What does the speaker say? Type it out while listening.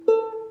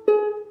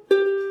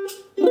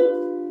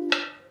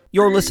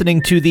You're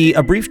listening to the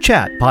A Brief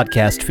Chat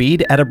podcast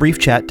feed at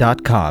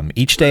abriefchat.com.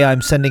 Each day I'm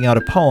sending out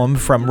a poem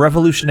from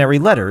Revolutionary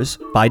Letters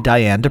by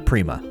Diane di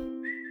Prima.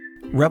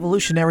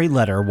 Revolutionary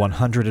Letter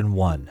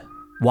 101.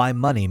 Why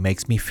Money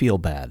Makes Me Feel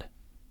Bad.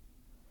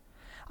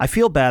 I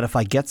feel bad if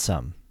I get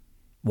some.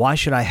 Why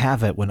should I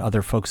have it when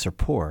other folks are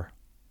poor?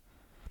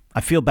 I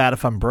feel bad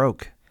if I'm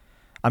broke.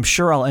 I'm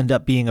sure I'll end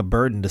up being a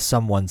burden to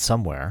someone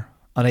somewhere,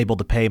 unable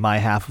to pay my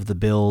half of the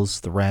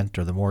bills, the rent,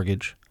 or the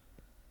mortgage.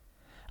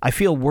 I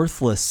feel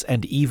worthless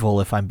and evil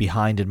if I'm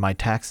behind in my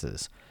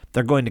taxes.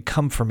 They're going to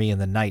come for me in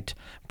the night,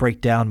 break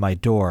down my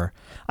door.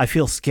 I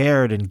feel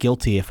scared and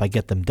guilty if I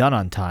get them done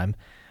on time,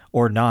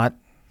 or not.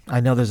 I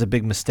know there's a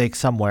big mistake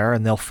somewhere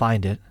and they'll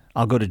find it.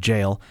 I'll go to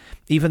jail,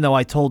 even though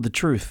I told the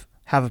truth,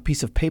 have a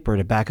piece of paper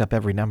to back up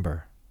every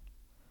number.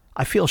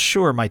 I feel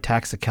sure my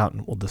tax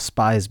accountant will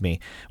despise me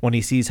when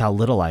he sees how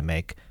little I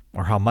make,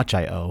 or how much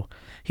I owe.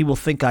 He will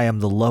think I am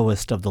the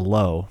lowest of the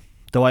low,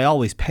 though I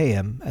always pay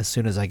him as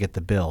soon as I get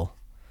the bill.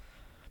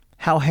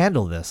 How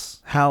handle this?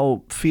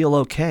 How feel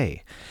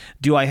okay?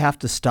 Do I have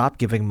to stop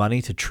giving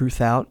money to Truth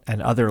Out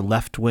and other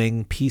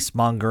left-wing,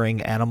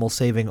 peace-mongering,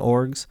 animal-saving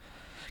orgs?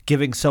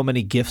 Giving so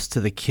many gifts to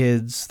the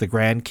kids, the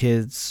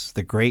grandkids,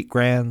 the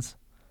great-grands?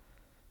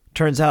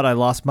 Turns out I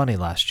lost money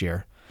last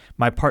year.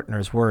 My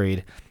partner's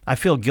worried. I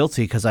feel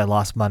guilty because I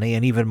lost money,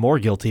 and even more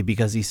guilty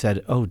because he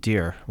said, "Oh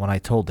dear," when I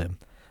told him.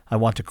 I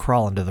want to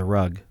crawl under the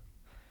rug.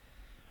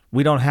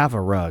 We don't have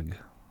a rug.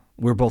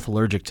 We're both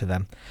allergic to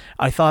them.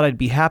 I thought I'd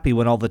be happy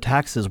when all the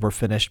taxes were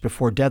finished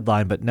before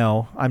deadline, but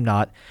no, I'm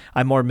not.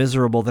 I'm more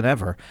miserable than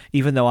ever,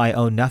 even though I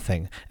owe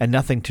nothing, and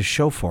nothing to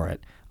show for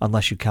it,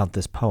 unless you count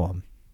this poem.